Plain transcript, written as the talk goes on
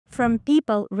From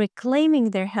people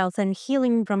reclaiming their health and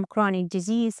healing from chronic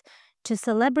disease to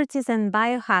celebrities and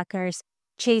biohackers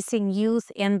chasing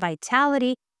youth and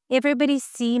vitality, everybody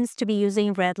seems to be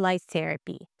using red light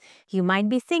therapy. You might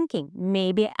be thinking,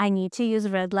 maybe I need to use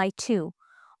red light too.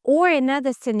 Or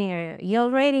another scenario, you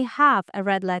already have a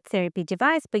red light therapy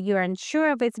device, but you're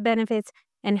unsure of its benefits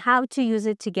and how to use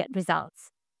it to get results.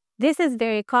 This is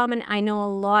very common. I know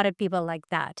a lot of people like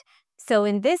that. So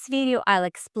in this video, I'll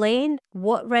explain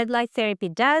what red light therapy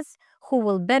does, who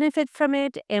will benefit from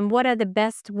it, and what are the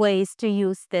best ways to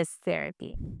use this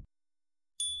therapy.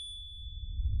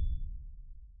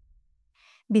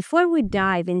 Before we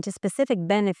dive into specific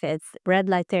benefits red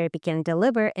light therapy can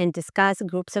deliver and discuss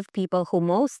groups of people who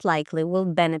most likely will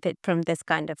benefit from this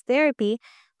kind of therapy,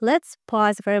 let's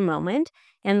pause for a moment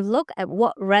and look at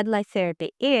what red light therapy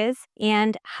is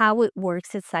and how it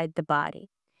works inside the body.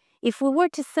 If we were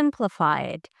to simplify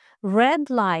it, red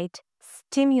light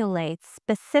stimulates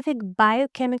specific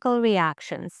biochemical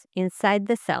reactions inside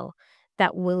the cell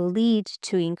that will lead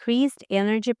to increased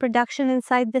energy production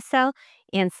inside the cell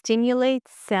and stimulate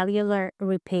cellular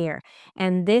repair.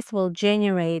 And this will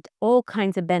generate all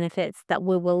kinds of benefits that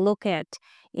we will look at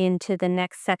into the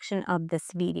next section of this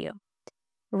video.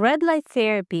 Red light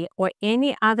therapy or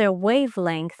any other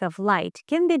wavelength of light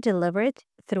can be delivered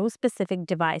through specific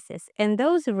devices, and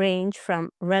those range from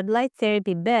red light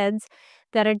therapy beds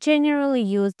that are generally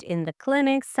used in the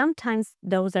clinic. Sometimes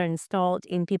those are installed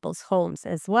in people's homes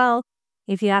as well.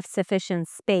 If you have sufficient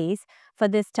space for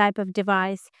this type of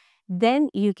device, then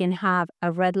you can have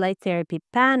a red light therapy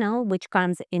panel, which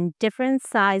comes in different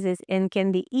sizes and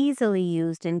can be easily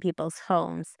used in people's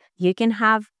homes. You can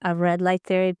have a red light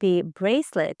therapy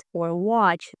bracelet or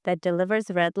watch that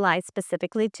delivers red light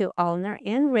specifically to ulnar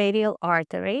and radial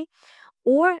artery,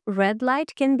 or red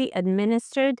light can be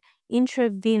administered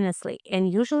intravenously,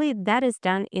 and usually that is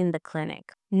done in the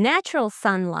clinic. Natural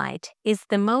sunlight is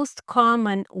the most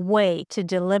common way to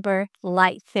deliver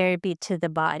light therapy to the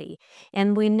body,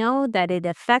 and we know that it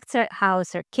affects how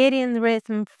circadian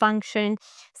rhythm function,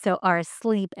 so our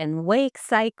sleep and wake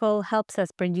cycle helps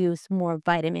us produce more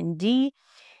vitamin D,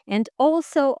 and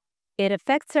also it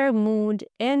affects our mood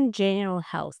and general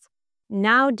health.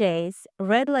 Nowadays,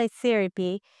 red light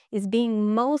therapy is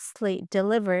being mostly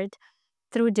delivered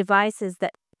through devices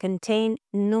that contain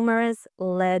numerous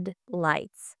LED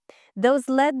lights. Those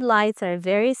LED lights are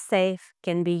very safe,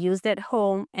 can be used at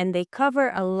home, and they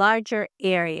cover a larger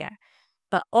area.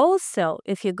 But also,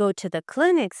 if you go to the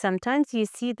clinic, sometimes you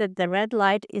see that the red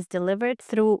light is delivered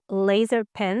through laser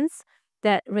pens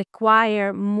that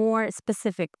require more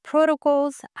specific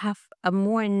protocols, have a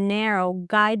more narrow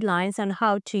guidelines on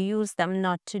how to use them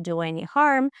not to do any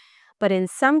harm. But in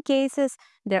some cases,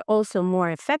 they're also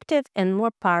more effective and more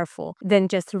powerful than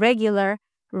just regular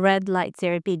red light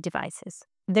therapy devices.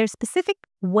 There are specific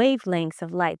wavelengths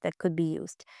of light that could be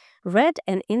used. Red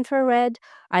and infrared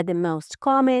are the most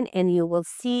common, and you will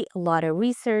see a lot of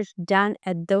research done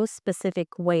at those specific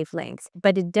wavelengths.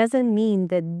 But it doesn't mean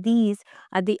that these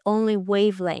are the only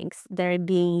wavelengths that are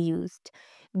being used.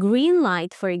 Green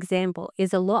light, for example,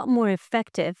 is a lot more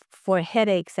effective for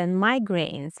headaches and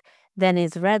migraines than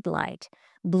is red light.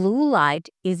 Blue light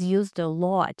is used a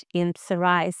lot in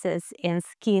psoriasis and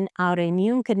skin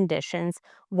autoimmune conditions,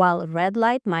 while red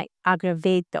light might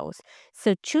aggravate those.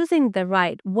 So choosing the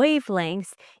right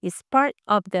wavelengths is part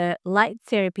of the light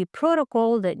therapy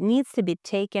protocol that needs to be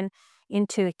taken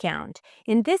into account.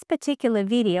 In this particular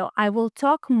video, I will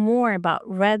talk more about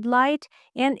red light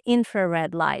and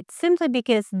infrared light, simply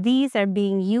because these are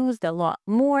being used a lot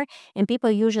more and people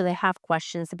usually have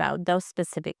questions about those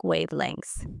specific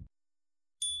wavelengths.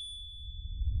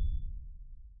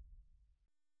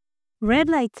 Red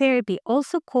light therapy,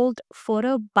 also called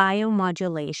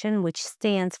photobiomodulation, which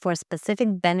stands for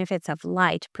specific benefits of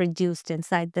light produced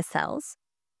inside the cells.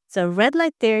 So red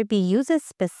light therapy uses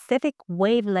specific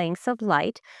wavelengths of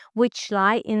light which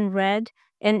lie in red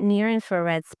and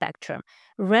near-infrared spectrum.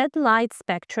 Red light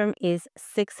spectrum is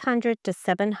 600 to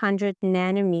 700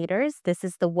 nanometers. This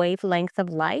is the wavelength of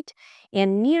light.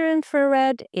 And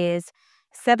near-infrared is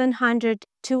 700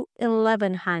 to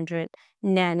 1100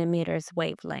 nanometers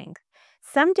wavelength.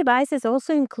 Some devices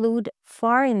also include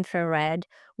far infrared,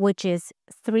 which is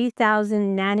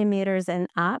 3000 nanometers and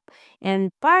up,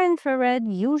 and far infrared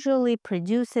usually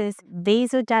produces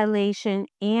vasodilation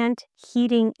and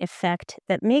heating effect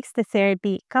that makes the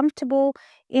therapy comfortable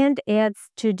and adds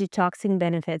to detoxing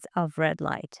benefits of red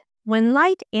light. When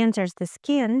light enters the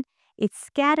skin, it's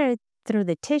scattered through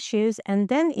the tissues, and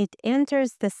then it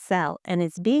enters the cell and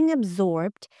it's being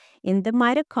absorbed in the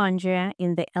mitochondria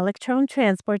in the electron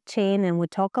transport chain. And we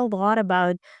talk a lot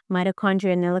about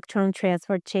mitochondria and electron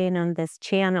transport chain on this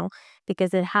channel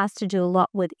because it has to do a lot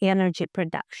with energy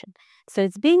production. So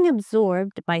it's being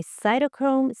absorbed by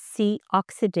cytochrome C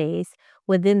oxidase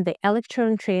within the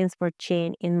electron transport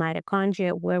chain in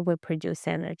mitochondria where we produce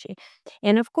energy.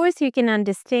 And of course, you can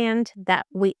understand that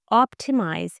we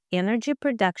optimize energy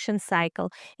production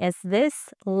cycle as this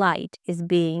light is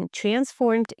being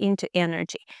transformed into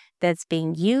energy that's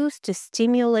being used to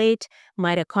stimulate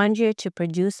mitochondria to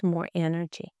produce more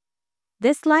energy.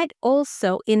 This light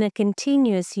also, in a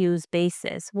continuous use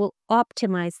basis, will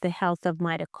optimize the health of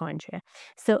mitochondria.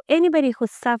 So anybody who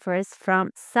suffers from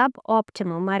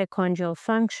suboptimal mitochondrial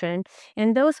function,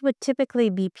 and those would typically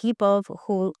be people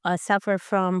who suffer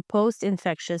from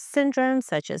post-infectious syndromes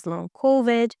such as long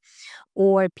COVID,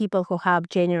 or people who have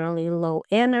generally low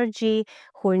energy,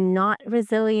 who are not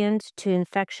resilient to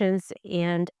infections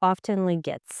and oftenly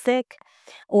get sick,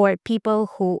 or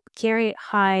people who carry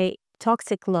high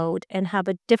toxic load and have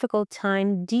a difficult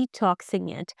time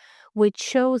detoxing it, which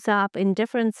shows up in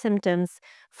different symptoms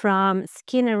from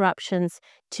skin eruptions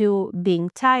to being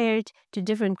tired to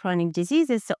different chronic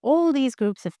diseases. So all these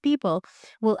groups of people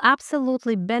will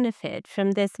absolutely benefit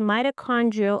from this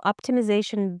mitochondrial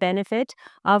optimization benefit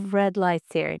of red light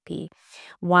therapy,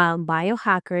 while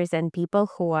biohackers and people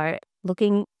who are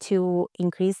looking to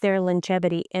increase their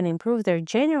longevity and improve their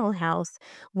general health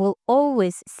will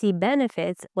always see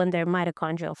benefits when their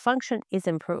mitochondrial function is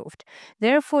improved.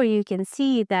 Therefore, you can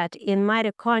see that in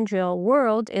mitochondrial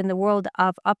world, in the world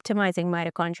of optimizing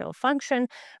mitochondrial function,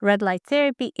 red light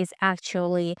therapy is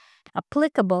actually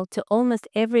applicable to almost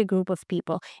every group of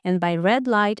people. And by red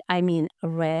light, I mean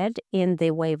red in the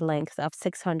wavelength of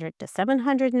 600 to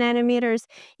 700 nanometers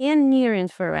and near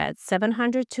infrared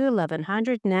 700 to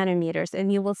 1100 nanometers.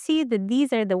 And you will see that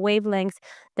these are the wavelengths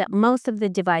that most of the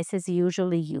devices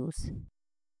usually use.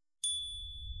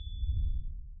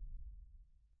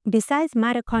 Besides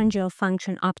mitochondrial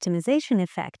function optimization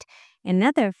effect,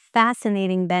 another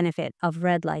fascinating benefit of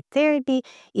red light therapy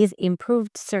is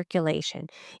improved circulation.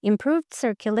 Improved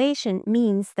circulation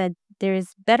means that there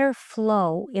is better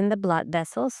flow in the blood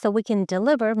vessels so we can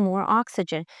deliver more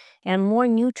oxygen and more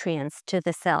nutrients to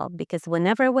the cell, because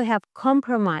whenever we have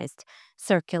compromised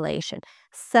circulation,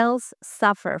 cells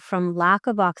suffer from lack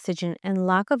of oxygen and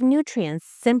lack of nutrients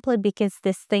simply because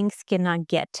these things cannot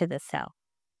get to the cell.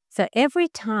 So every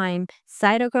time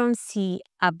cytochrome C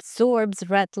absorbs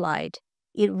red light,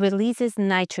 it releases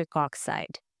nitric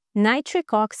oxide.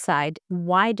 Nitric oxide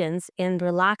widens and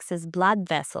relaxes blood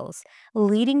vessels,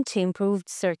 leading to improved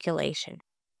circulation.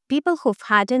 People who've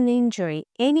had an injury,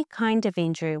 any kind of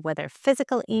injury, whether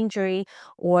physical injury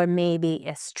or maybe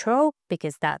a stroke,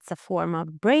 because that's a form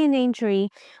of brain injury,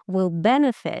 will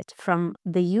benefit from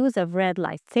the use of red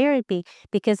light therapy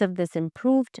because of this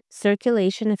improved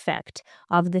circulation effect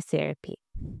of the therapy.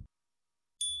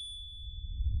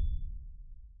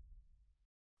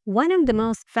 One of the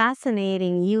most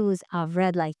fascinating use of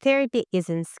red light therapy is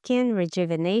in skin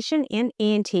rejuvenation and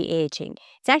anti-aging.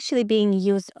 It's actually being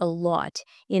used a lot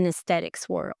in aesthetics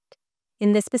world.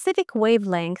 In the specific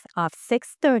wavelength of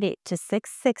 630 to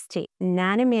 660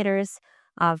 nanometers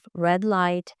of red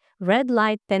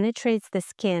light penetrates the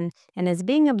skin and is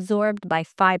being absorbed by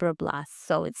fibroblasts,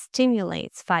 so it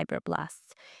stimulates fibroblasts.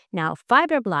 Now,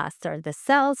 fibroblasts are the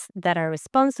cells that are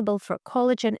responsible for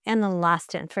collagen and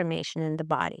elastin formation in the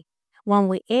body. When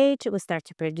we age, we start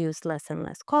to produce less and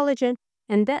less collagen,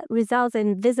 and that results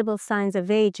in visible signs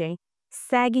of aging,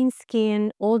 sagging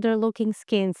skin, older looking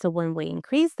skin. So when we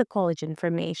increase the collagen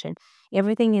formation,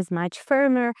 everything is much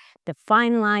firmer, the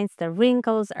fine lines, the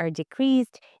wrinkles are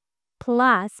decreased.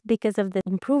 Plus, because of the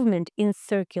improvement in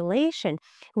circulation,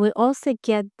 we also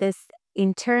get this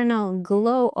internal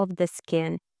glow of the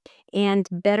skin and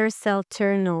better cell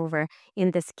turnover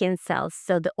in the skin cells.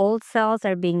 So the old cells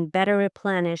are being better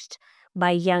replenished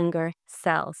by younger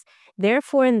cells.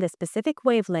 Therefore, in the specific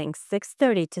wavelength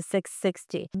 630 to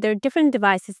 660, there are different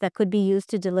devices that could be used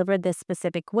to deliver the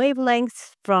specific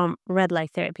wavelengths, from red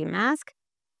light therapy mask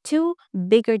to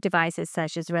bigger devices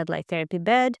such as red light therapy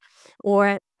bed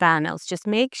or panels. Just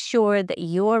make sure that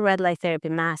your red light therapy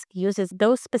mask uses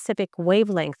those specific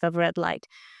wavelengths of red light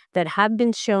that have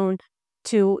been shown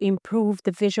to improve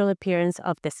the visual appearance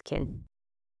of the skin.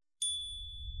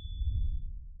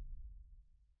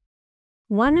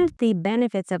 One of the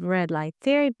benefits of red light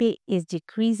therapy is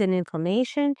decrease in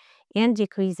inflammation and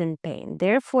decrease in pain.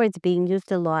 Therefore, it's being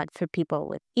used a lot for people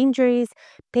with injuries,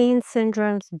 pain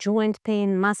syndromes, joint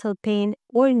pain, muscle pain,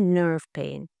 or nerve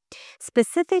pain.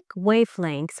 Specific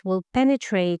wavelengths will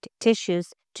penetrate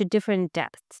tissues to different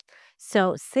depths.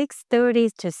 So 630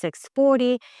 to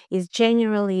 640 is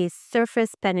generally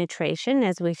surface penetration,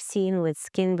 as we've seen with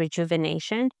skin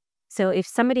rejuvenation. So if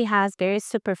somebody has very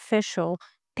superficial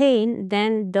pain,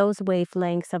 then those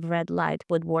wavelengths of red light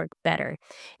would work better.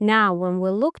 Now, when we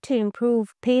look to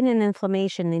improve pain and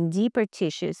inflammation in deeper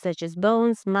tissues such as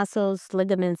bones, muscles,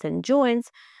 ligaments, and joints,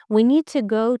 we need to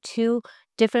go to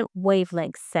different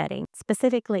wavelength settings.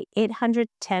 Specifically,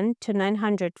 810 to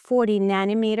 940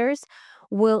 nanometers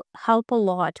will help a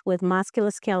lot with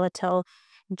musculoskeletal,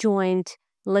 joint,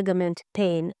 ligament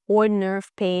pain, or nerve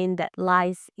pain that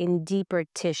lies in deeper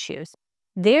tissues.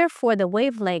 Therefore, the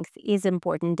wavelength is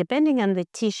important depending on the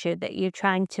tissue that you're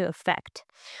trying to affect.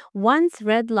 Once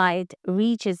red light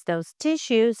reaches those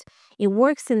tissues, it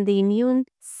works in the immune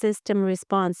system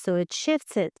response, so it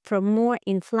shifts it from more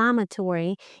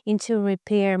inflammatory into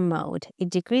repair mode. It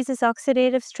decreases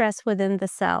oxidative stress within the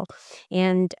cell,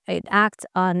 and it acts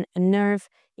on nerve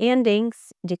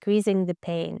endings, decreasing the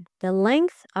pain. The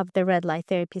length of the red light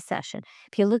therapy session,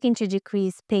 if you're looking to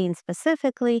decrease pain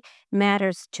specifically,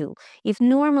 matters too. If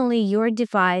normally your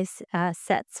device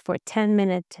sets for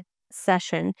 10-minute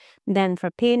session, then for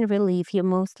pain relief, you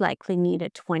most likely need a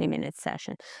 20-minute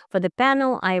session. For the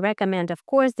panel, I recommend, of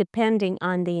course, depending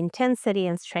on the intensity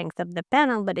and strength of the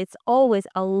panel, but it's always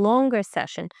a longer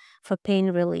session for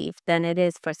pain relief than it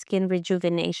is for skin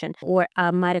rejuvenation or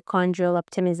mitochondrial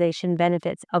optimization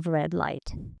benefits of red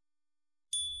light.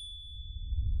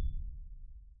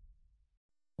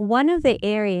 One of the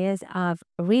areas of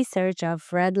research of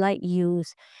red light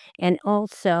use, and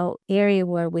also area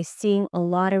where we're seeing a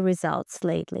lot of results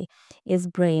lately, is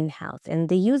brain health and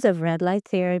the use of red light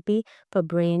therapy for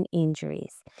brain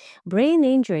injuries. Brain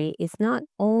injury is not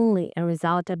only a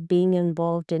result of being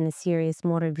involved in a serious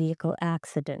motor vehicle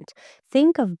accident.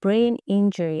 Think of brain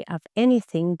injury of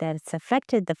anything that's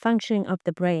affected the functioning of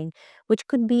the brain, which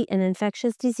could be an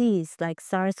infectious disease like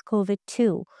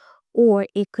SARS-CoV-2, or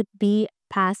it could be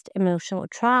past emotional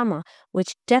trauma,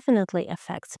 which definitely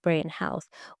affects brain health,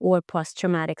 or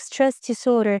post-traumatic stress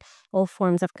disorder, all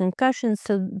forms of concussion.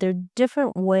 So there are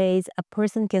different ways a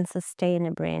person can sustain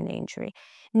a brain injury.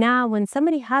 Now, when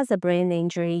somebody has a brain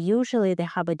injury, usually they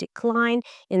have a decline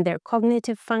in their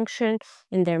cognitive function,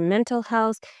 in their mental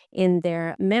health, in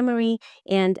their memory,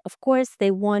 and of course,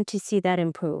 they want to see that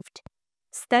improved.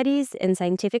 Studies in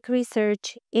scientific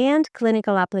research and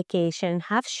clinical application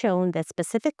have shown that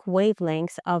specific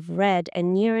wavelengths of red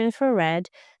and near-infrared,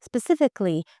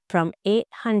 specifically from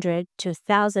 800 to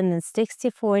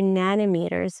 1064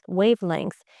 nanometers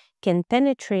wavelength, can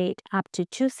penetrate up to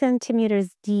 2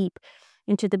 centimeters deep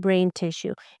into the brain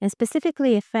tissue and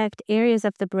specifically affect areas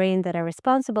of the brain that are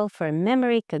responsible for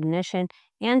memory, cognition,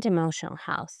 and emotional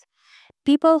health.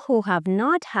 People who have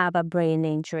not had a brain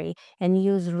injury and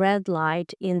use red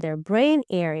light in their brain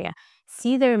area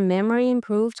see their memory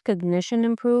improved, cognition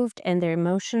improved, and their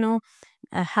emotional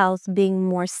health being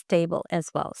more stable as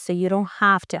well. So you don't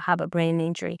have to have a brain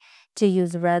injury to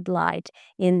use red light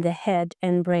in the head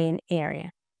and brain area.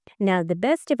 Now, the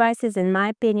best devices, in my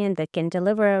opinion, that can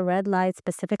deliver a red light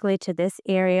specifically to this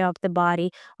area of the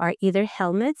body are either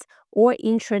helmets or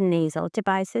intranasal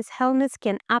devices. Helmets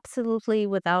can absolutely,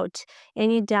 without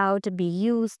any doubt, be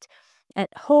used at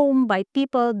home by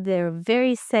people. They're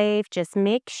very safe. Just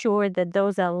make sure that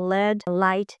those are LED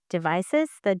light devices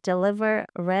that deliver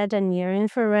red and near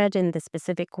infrared in the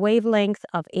specific wavelength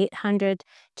of 800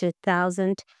 to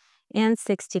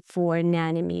 1064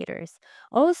 nanometers.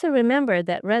 Also remember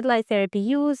that red light therapy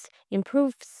use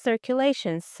improves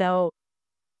circulation. So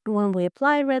when we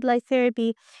apply red light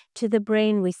therapy to the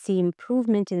brain, we see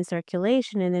improvement in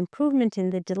circulation and improvement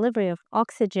in the delivery of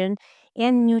oxygen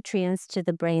and nutrients to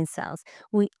the brain cells.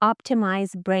 We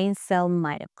optimize brain cell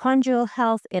mitochondrial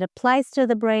health. It applies to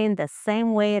the brain the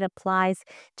same way it applies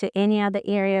to any other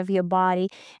area of your body,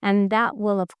 and that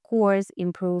will, of course,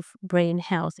 improve brain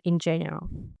health in general.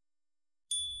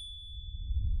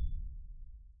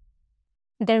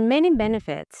 There are many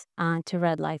benefits to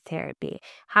red light therapy.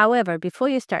 However, before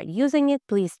you start using it,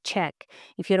 please check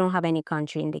if you don't have any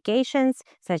contraindications,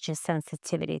 such as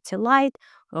sensitivity to light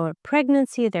or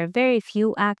pregnancy. There are very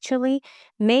few actually.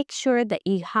 Make sure that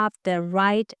you have the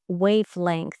right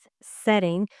wavelength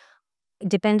setting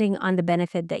depending on the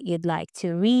benefit that you'd like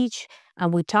to reach.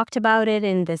 We talked about it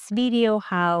in this video,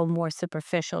 how more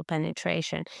superficial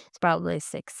penetration is probably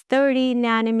 630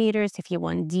 nanometers. If you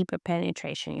want deeper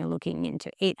penetration, you're looking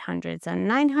into 800s and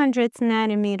 900s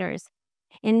nanometers.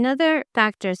 Another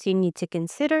factors you need to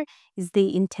consider is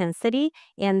the intensity,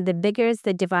 and the bigger is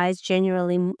the device,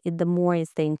 generally the more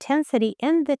is the intensity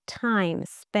and the time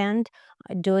spent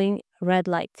doing red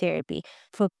light therapy.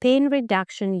 For pain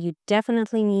reduction, you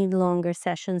definitely need longer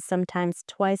sessions, sometimes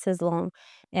twice as long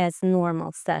as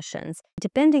normal sessions.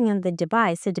 Depending on the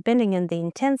device, so depending on the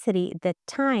intensity, the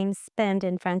time spent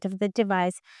in front of the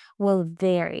device will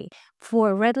vary.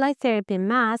 For red light therapy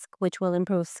mask, which will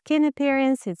improve skin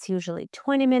appearance, it's usually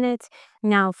 20 minutes.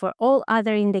 Now, for all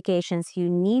other indications, you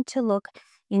need to look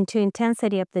into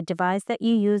intensity of the device that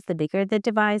you use. The bigger the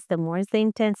device, the more is the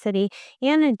intensity,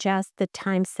 and adjust the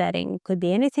time setting. Could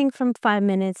be anything from 5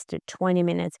 minutes to 20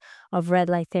 minutes of red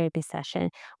light therapy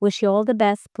session. Wish you all the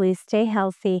best. Please stay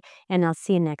healthy, and I'll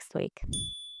see you next week.